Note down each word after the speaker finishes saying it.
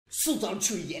Sultan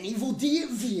Chuyeni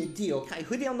video kai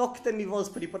hodiaŭ nokte mi volas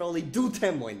priparoli du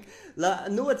temojn. La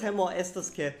unua temo estas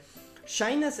ke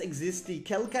ŝajnas ekzisti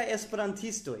kelkaj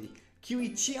esperantistoj kiuj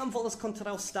ĉiam volas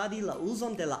kontraŭstari la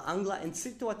uzon de la angla en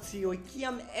situacioj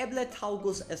kiam eble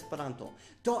taŭgos Esperanto.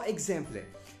 Do ekzemple,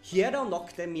 hieraŭ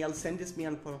nokte mi elsendis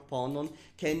mian proponon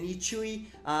ke ni ĉiuj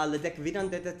la 10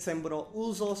 de decembro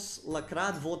uzos la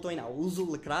kradvotojn aŭ uzu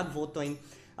la kradvotojn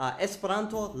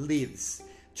Esperanto lives.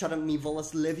 Ĉar mi volas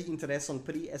levi intereson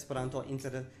pri Esperanto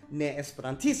inter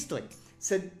ne-esperantistoj.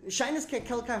 Sed ŝajnas ke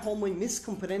kelkaj homoj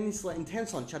miskomprenis la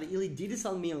intencon, ĉar ili diris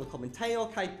al mi en la komentejo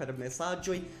kaj per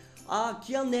mesaĝoj,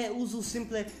 kial ne uzu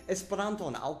simple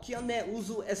Esperanton, aŭ kial ne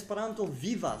uzu Esperanto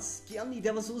vivas, kial ni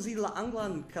devas uzi la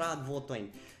anglan kradvotojn.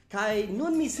 Kaj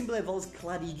nun mi simple volas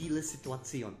klarigi la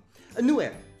situacion. Unue,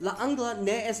 la angla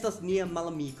ne estas nia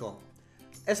malamiko.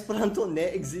 Esperanto ne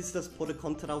ekzistas por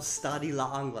kontraŭstari la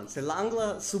anglan. Se la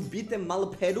angla subite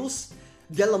malaperus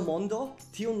de la mondo,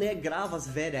 tio ne gravas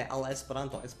vere al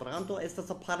Esperanto. Esperanto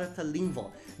estas aparta lingvo.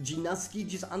 Ĝi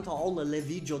naskiĝis antaŭ la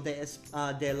leviĝo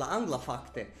de la angla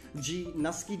fakte. Ĝi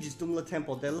naskiĝis dum la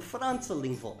tempo de la franca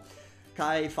lingvo.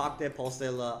 Kai fakte poste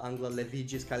la angla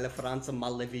leviĝis kaj la franca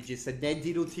malleviĝis, sed ne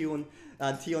diru tion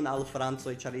al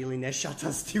francoj, ĉar ili ne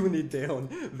ŝatas tiun ideon,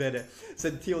 vere.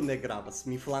 Sed tio ne gravas,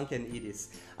 mi flanken iris.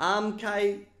 Kaj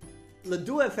la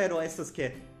dua afero estas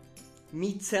ke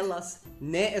mi celas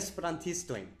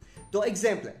ne-esperantistojn. Do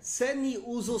ekzemple, se ni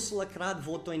uzus la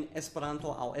kradvotojn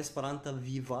Esperanto aŭ Esperanta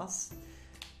vivas,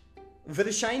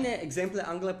 verŝajne ekzemple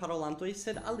angle parolantoj,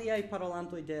 sed aliaj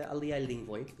parolantoj de aliaj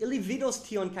lingvoj, ili vidos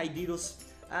tion kaj dirus,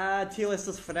 tio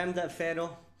estas fremda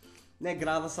afero, ne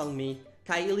gravas al mi,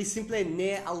 kaj ili simple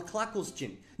ne alklakos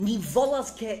ĝin. Ni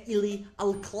volas ke ili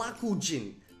alklaku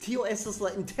ĝin. Tio estas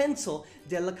la intenco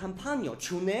de la kampanjo,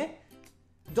 ĉu ne?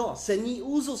 Do, se ni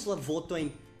uzus la vortojn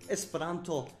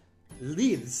Esperanto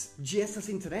lives, ĝi estas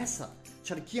interesa.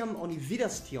 Ĉar kiam oni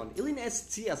vidas tion, ili ne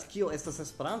scias kio estas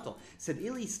Esperanto, sed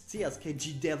ili scias ke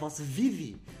ĝi devas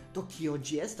vivi. Do kio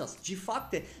ĝi estas? Ĝi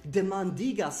fakte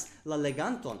demandigas la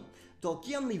leganton. Do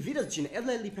kiam li vidas ĝin,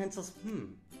 eble li pensas,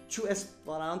 ĉu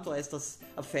Esperanto estas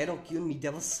afero kiun mi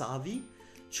devas savi?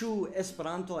 Ĉu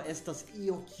Esperanto estas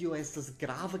io kio estas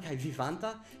grava kaj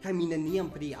vivanta, kaj mi neniam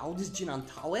priaŭdis ĝin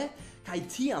antaŭe? Kaj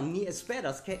tiam ni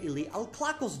esperas ke ili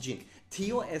alklakos ĝin.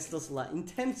 Tio estas la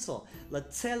intenco, la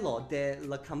celo de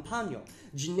la kampanjo.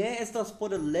 Ĝi ne estas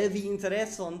por levi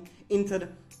intereson inter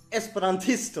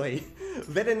esperantistoj.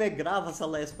 Vere ne gravas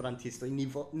al la esperantistoj.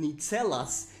 Ni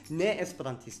celas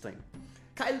ne-esperantistojn.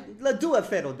 Kaj la dua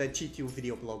afero de ĉi tiu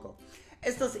videoblogo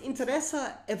estas interesa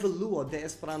evoluo de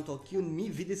Esperanto kiun mi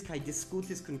vidis kaj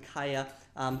diskutis kun Kaja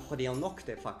hodiaŭ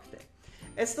nokte fakte.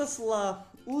 Estas la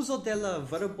uzo de la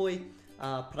verboj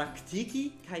praktiki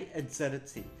kaj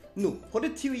ekzerci. Nu, por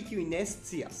tiuj kiuj ne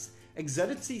scias,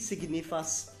 ekzerci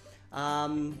signifas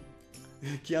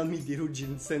kial mi diru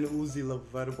ĝin sen uzi la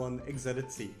verbon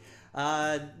ekzerci.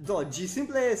 Do, ĝi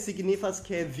simple signifas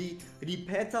ke vi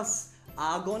ripetas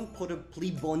agon por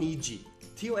pliboniĝi.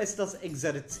 Tio estas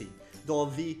ekzerci. Do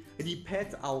vi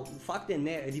aŭ fakte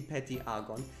ne ripeti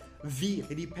agon, vi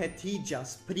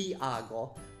ripetiĝas pri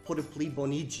ago por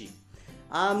pliboniĝi.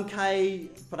 Kaj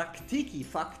praktiki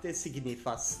fakte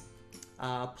signifas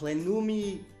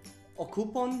plenumi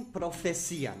okupon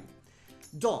profesian.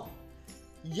 Do,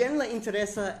 jen la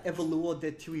interesa evoluo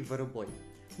de tiuj verboj.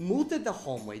 Multe da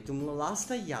homoj dum la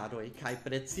lastaj jaroj kaj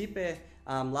precipe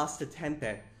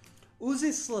lastatempe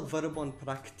uzis la verbon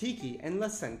praktiki en la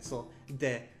senco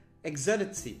de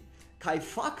ekzerci. Kaj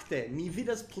fakte mi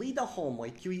vidas pli da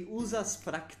homoj kiuj uzas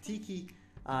praktiki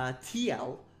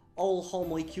tiel ol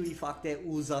homoj kiuj fakte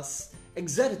uzas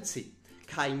ekzerci.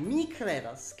 Kaj mi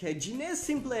kredas ke ĝi ne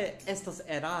simple estas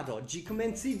eraro, ĝi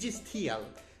komenciĝis tiel,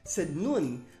 sed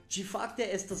nun ĝi fakte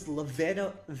estas la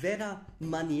vera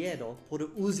maniero por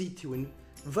uzi tiujn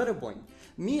verbojn.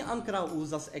 Mi ankoraŭ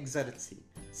uzas ekzerci,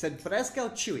 sed preskaŭ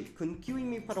ĉiuj, kun kiuj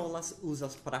mi parolas,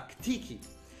 uzas praktiki.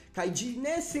 Kaj ĝi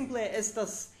ne simple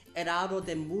estas eraro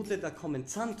de multe da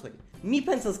komencantoj. Mi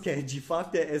pensas ke ĝi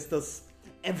fakte estas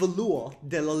evoluo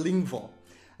de la lingvo.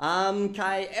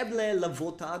 Kai eble la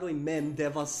vortaroj mem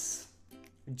devas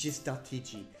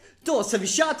ĝisdatiĝi. Do, se vi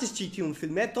ŝatis ĉi tiun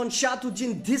filmeton, ŝatu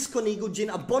ĝin, diskonigu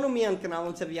ĝin, abonu mian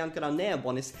kanalon se vi ankoraŭ ne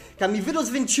abonis, kaj mi vidos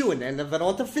vin ĉiujn en la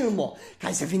venonta filmo.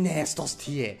 Kaj se vi ne estos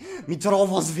tie, mi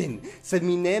trovos vin, sed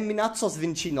mi ne minacos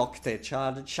vin ĉi-nokte,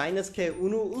 ĉar ŝajnas ke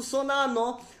unu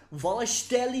usonano volas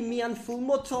ŝteli mian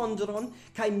fulmotondron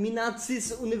kaj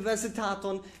minacis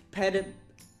universitaton per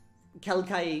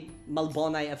kelkaj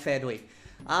malbonaj aferoj.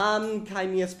 Kai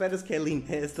mi esperas che li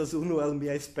ne estas unu el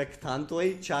miaj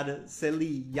spektantoj, ĉar se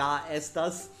li ja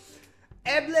estas,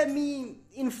 eble mi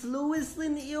influis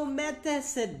lin iomete,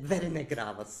 sed vere ne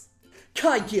gravas.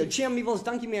 Kai kiel ciam mi volas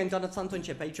danki miajn donacantojn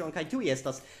ĉe Patreon, kaj tiuj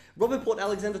estas Roberto, Poort,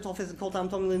 Alexander, Tollefsen,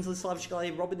 Kontraŭstari, Linsley, Slava,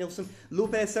 Shklyaev, Roberto, Nielsen,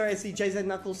 Lupe, Esperanto,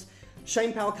 Jzknuckles,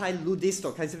 Shayne kaj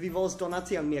ludisto, kaj se vi volas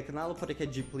donati al mia kanalo por ke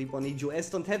ĝi pliboniĝu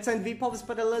estontecen, vi povas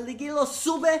per la ligilo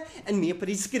sube en mia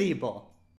priskribo.